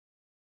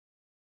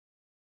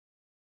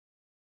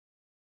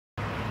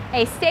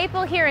A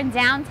staple here in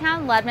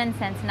downtown Lebanon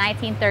since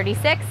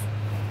 1936,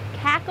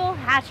 Cackle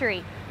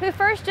Hatchery, who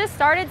first just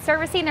started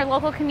servicing their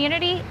local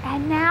community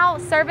and now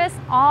service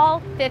all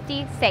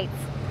 50 states.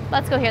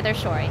 Let's go hear their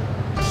story.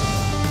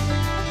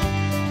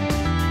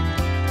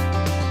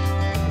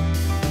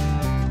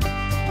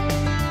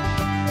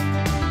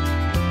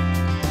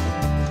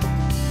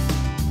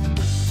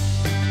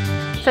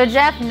 So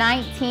Jeff,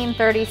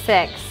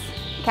 1936,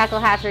 Cackle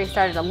Hatchery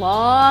started a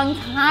long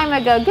time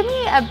ago. Give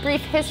me a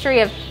brief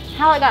history of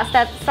how it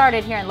got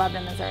started here in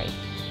Lebanon, Missouri.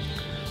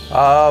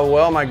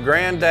 Well, my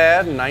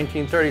granddad in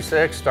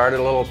 1936 started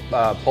a little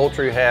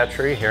poultry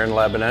hatchery here in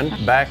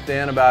Lebanon. Back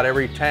then, about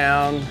every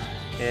town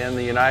in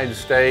the United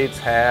States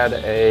had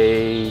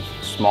a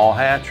small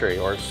hatchery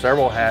or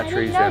several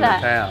hatcheries in the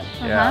town.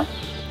 Yeah.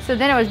 So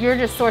then you're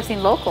just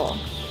sourcing local.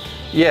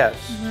 Yes.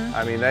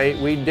 I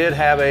mean, we did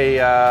have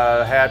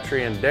a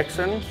hatchery in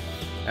Dixon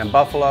and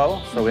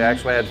Buffalo, so we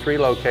actually had 3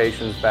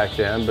 locations back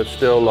then, but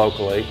still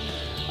locally.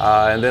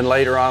 And then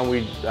later on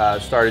we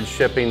started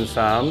shipping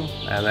some,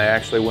 and they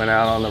actually went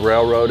out on the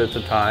railroad at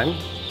the time.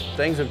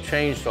 Things have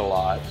changed a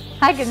lot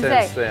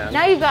since then.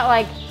 Now you've got,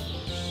 like,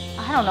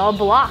 I don't know, a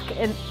block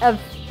of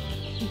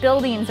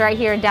buildings right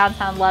here in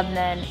downtown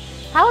Lebanon.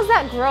 How has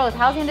that growth,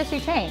 how has the industry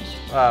changed?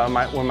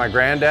 When my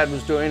granddad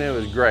was doing it, it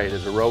was great.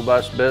 It's a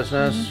robust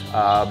business,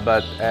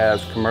 but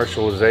as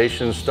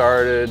commercialization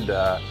started,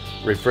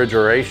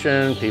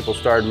 refrigeration, people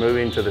started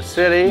moving to the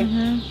city.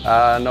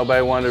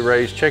 Nobody wanted to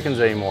raise chickens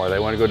anymore. They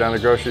wanted to go down to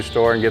the grocery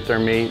store and get their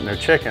meat and their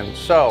chickens.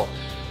 So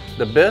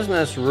the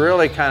business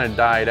really kind of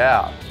died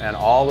out, and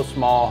all the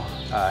small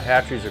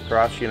hatcheries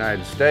across the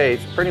United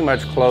States pretty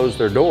much closed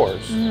their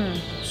doors.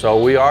 So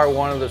we are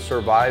one of the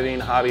surviving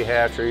hobby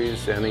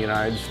hatcheries in the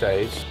United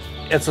States.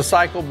 It's a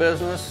cycle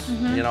business,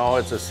 you know,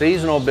 it's a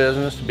seasonal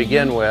business to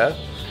begin with.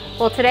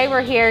 Well, today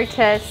we're here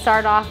to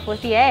start off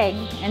with the egg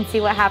and see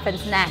what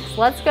happens next.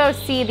 Let's go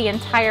see the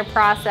entire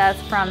process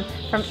from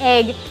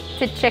egg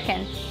to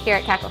chicken here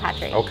at Cackle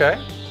Hatchery. Okay.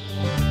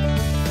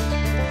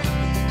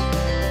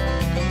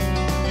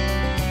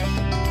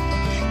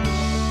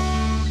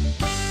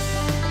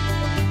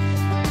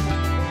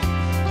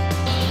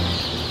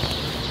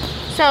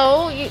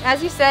 So,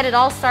 as you said, it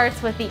all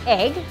starts with the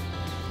egg.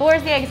 Where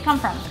does the eggs come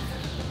from?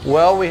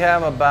 Well, we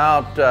have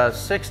about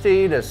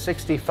 60 to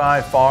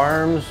 65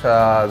 farms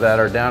that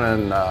are down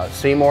in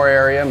Seymour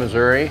area,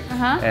 Missouri.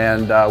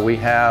 And we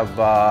have,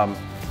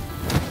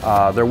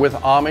 they're with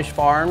Amish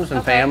farms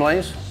and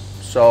families.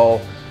 So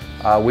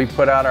we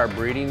put out our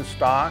breeding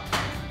stock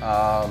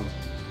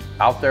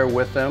out there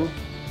with them.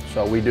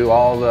 So we do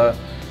all the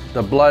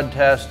blood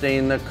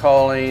testing, the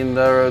culling,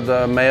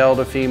 the male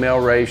to female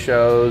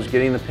ratios,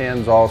 getting the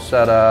pens all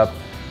set up.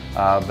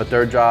 But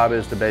their job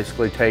is to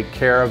basically take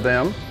care of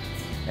them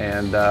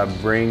and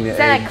bring the eggs. Is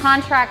that a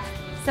contract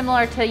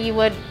similar to you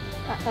would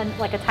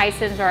like a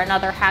Tyson's or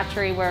another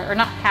hatchery or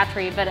not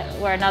hatchery, but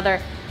where another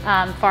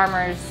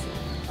farmer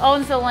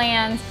owns the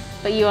land,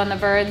 but you own the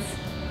birds?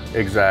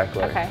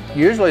 Exactly. Okay.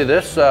 Usually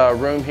this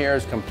room here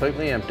is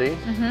completely empty,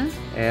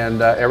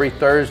 and every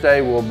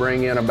Thursday we'll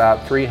bring in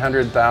about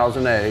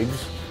 300,000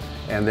 eggs,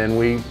 and then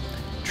we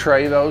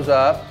tray those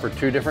up for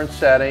 2 different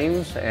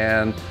settings,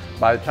 and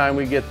by the time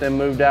we get them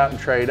moved out and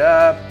trayed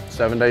up,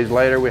 7 days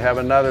later we have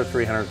another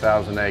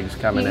 300,000 eggs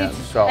coming in.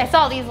 So I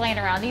saw these laying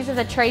around. These are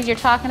the trays you're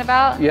talking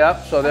about?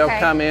 Yep, so they'll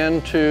come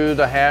into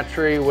the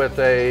hatchery with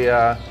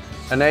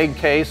an egg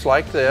case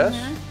like this.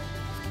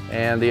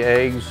 And the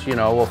eggs, you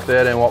know, will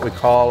fit in what we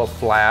call a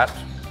flat.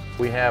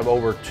 We have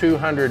over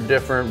 200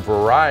 different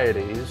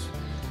varieties.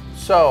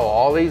 So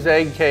all these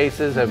egg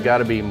cases have got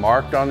to be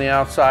marked on the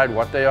outside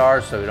what they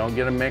are so we don't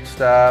get them mixed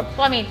up.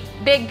 Well, I mean,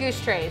 big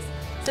goose trays.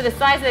 So the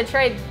size of the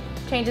tray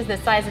changes the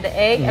size of the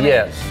egg?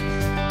 Yes.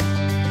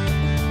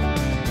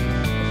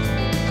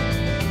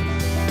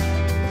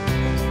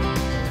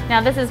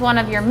 Now this is one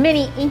of your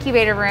mini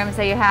incubator rooms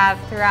that you have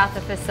throughout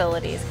the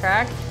facilities,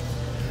 correct?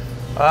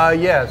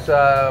 Yes,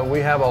 we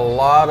have a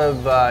lot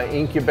of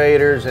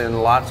incubators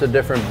in lots of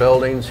different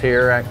buildings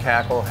here at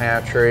Cackle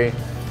Hatchery.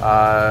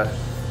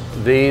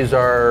 These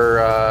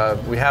are,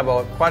 we have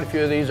quite a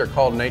few of these are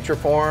called nature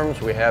forms.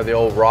 We have the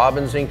old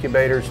Robbins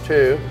incubators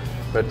too,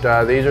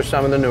 but these are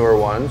some of the newer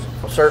ones.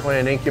 Certainly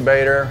an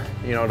incubator,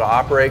 you know, to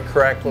operate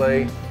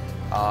correctly,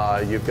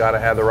 you've got to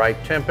have the right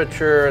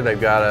temperature. They've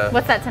got to...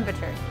 What's that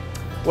temperature?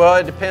 Well,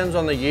 it depends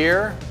on the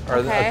year,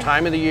 or the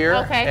time of the year,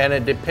 and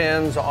it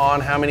depends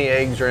on how many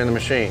eggs are in the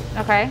machine.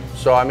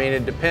 So, I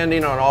mean,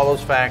 depending on all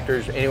those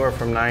factors, anywhere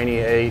from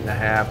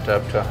 98.5 to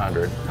up to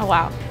 100. Oh,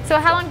 wow. So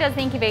how long does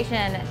the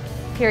incubation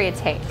period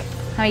take?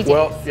 How many days?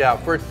 Well, yeah,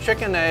 for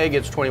chicken egg,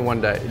 it's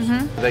 21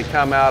 days. They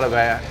come out of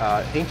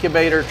an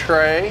incubator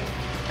tray,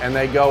 and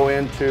they go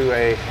into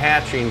a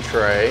hatching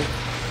tray.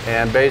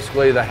 And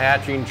basically, the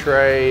hatching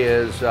tray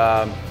is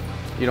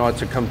you know,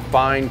 it's a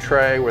confined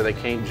tray where they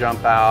can't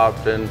jump out,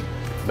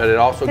 but it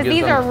also gives them...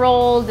 Because these are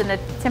rolled and the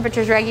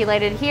temperature's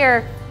regulated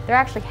here, they're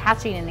actually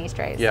hatching in these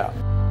trays. Yeah.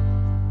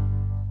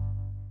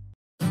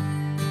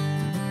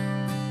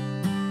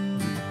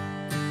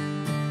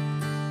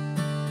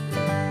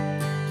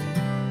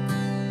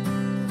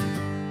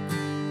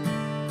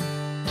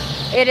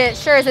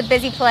 Sure is a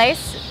busy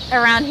place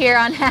around here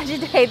on Hatch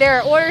Day. There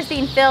are orders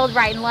being filled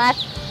right and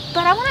left,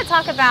 but I want to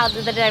talk about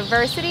the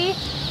diversity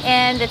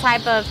and the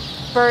type of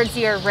birds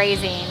you're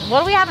raising. What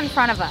do we have in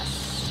front of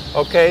us?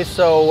 Okay,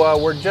 so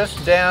we're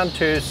just down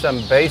to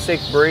some basic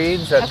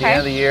breeds at the end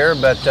of the year,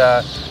 but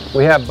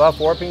we have Buff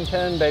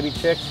Orpington baby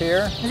chicks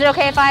here. Is it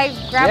okay if I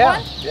grab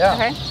one? Yeah.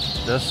 Okay.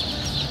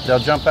 They'll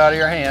jump out of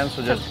your hands,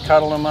 so just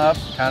cuddle them up,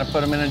 kind of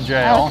put them in a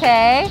jail.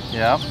 Okay.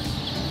 Yep.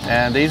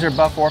 And these are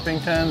Buff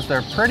Orpingtons.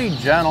 They're pretty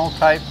gentle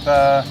type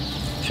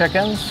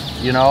chickens.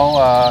 You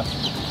know,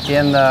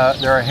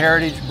 they're a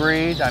heritage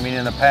breed. I mean,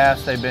 in the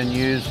past they've been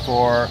used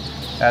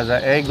as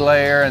an egg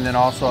layer and then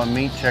also a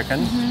meat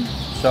chicken.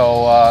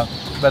 So,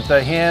 but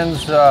the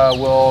hens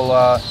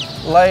will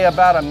lay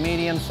about a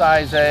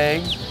medium-sized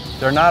egg.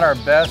 They're not our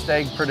best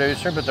egg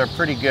producer, but they're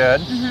pretty good.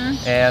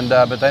 And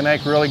but they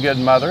make really good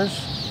mothers,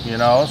 you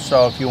know.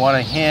 So if you want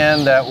a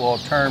hen that will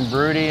turn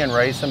broody and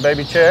raise some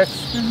baby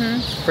chicks,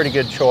 it's a pretty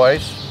good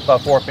choice.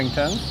 Buff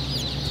Orpingtons.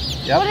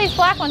 Yep. What are these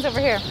black ones over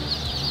here?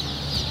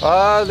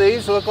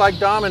 These look like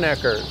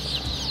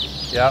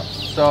Dominickers. Yep.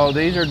 So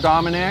these are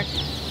Dominickers.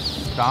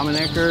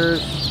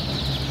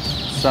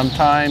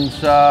 Sometimes,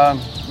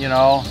 you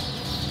know,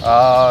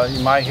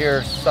 you might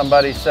hear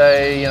somebody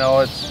say, you know,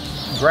 it's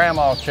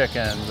grandma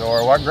chickens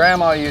or what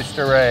grandma used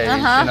to raise, you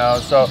know.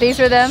 So these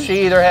are them?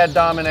 She either had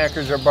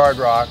Dominickers or Barred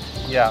Rock.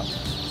 Yeah.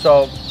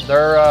 So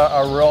they're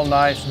a real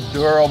nice,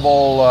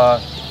 durable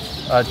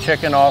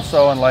chicken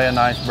also, and lay a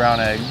nice brown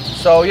egg.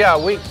 So yeah,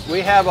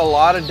 we have a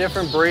lot of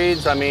different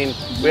breeds. I mean,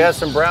 we have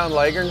some brown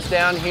leghorns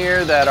down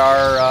here that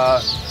are,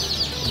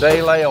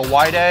 they lay a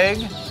white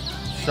egg.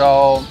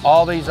 So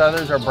all these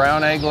others are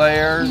brown egg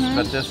layers,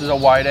 but this is a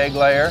white egg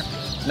layer.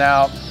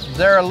 Now,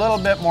 they're a little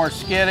bit more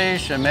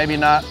skittish and maybe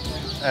not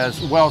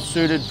as well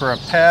suited for a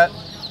pet.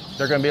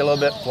 They're going to be a little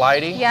bit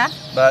flighty. Yeah.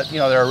 But, you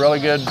know, they're a really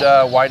good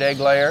white egg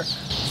layer.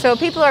 So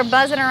people are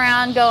buzzing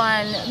around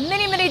going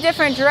many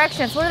different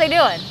directions. What are they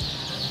doing?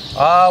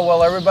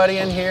 Well, everybody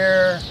in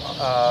here,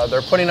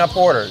 they're putting up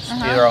orders,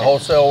 either a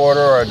wholesale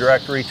order or a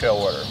direct retail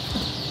order.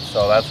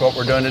 So that's what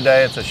we're doing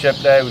today. It's a ship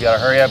day. We got to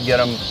hurry up,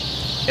 get them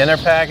in their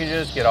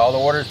packages, get all the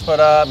orders put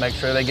up, make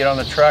sure they get on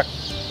the truck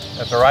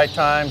at the right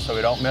time so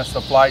we don't miss the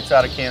flights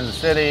out of Kansas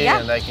City,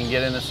 and they can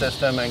get in the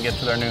system and get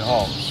to their new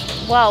homes.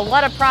 Well,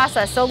 what a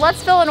process. So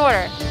let's fill an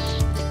order.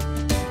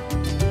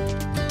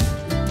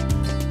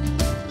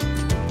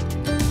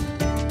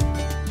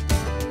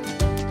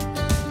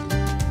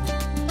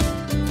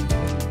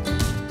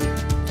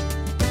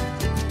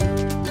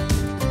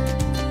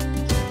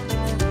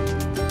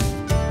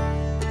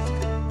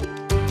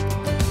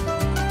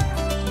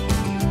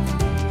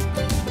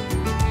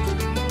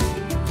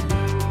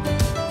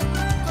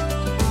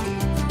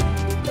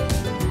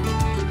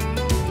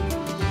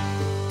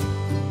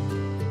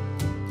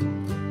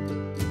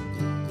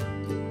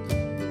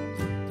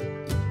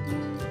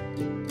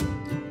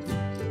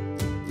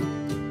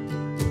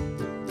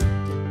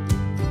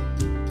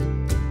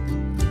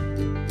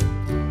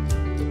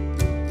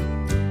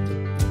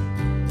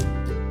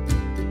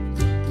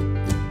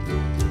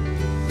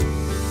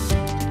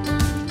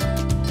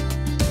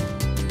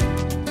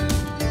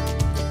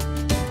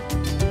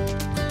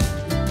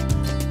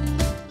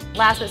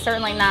 Last but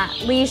certainly not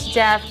least,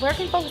 Jeff, where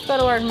can folks go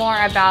to learn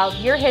more about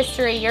your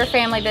history, your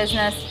family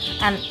business,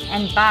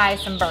 and buy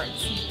some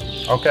birds?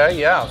 Okay,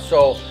 yeah.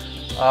 So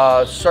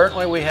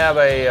certainly we have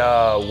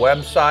a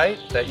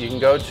website that you can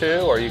go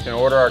to, or you can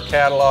order our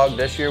catalog.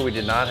 This year we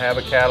did not have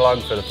a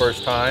catalog for the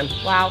first time.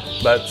 Wow.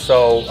 But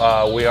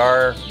so we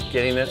are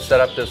getting it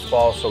set up this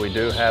fall, so we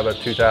do have a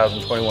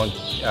 2021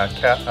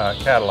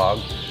 catalog.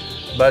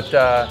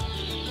 But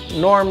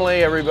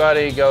normally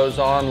everybody goes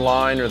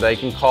online, or they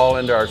can call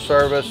into our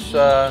service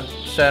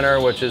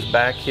center, which is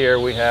back here.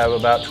 We have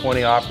about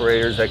 20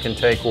 operators that can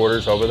take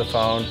orders over the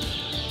phone.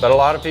 But a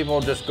lot of people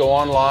just go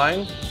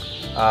online.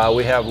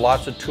 We have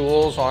lots of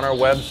tools on our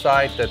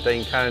website that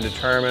they can kind of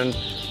determine,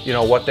 you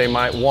know, what they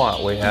might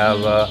want. We have,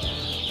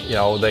 you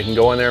know, they can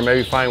go in there and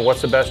maybe find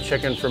what's the best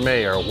chicken for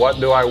me, or what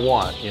do I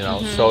want, you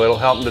know. So it'll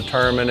help them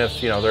determine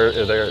if, you know,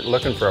 they're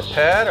looking for a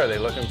pet, are they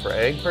looking for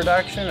egg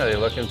production, are they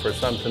looking for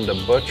something to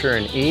butcher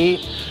and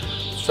eat.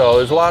 So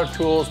there's a lot of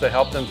tools to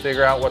help them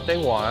figure out what they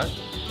want.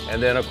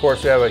 And then of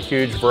course we have a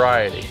huge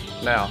variety.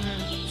 Now,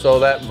 so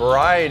that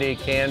variety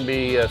can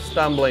be a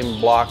stumbling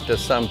block to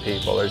some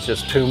people. There's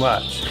just too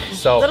much.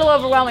 So a little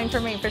overwhelming for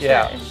me, for sure.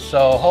 Yeah,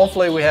 so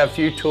hopefully we have a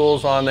few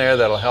tools on there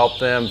that'll help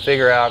them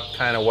figure out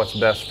kind of what's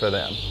best for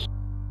them.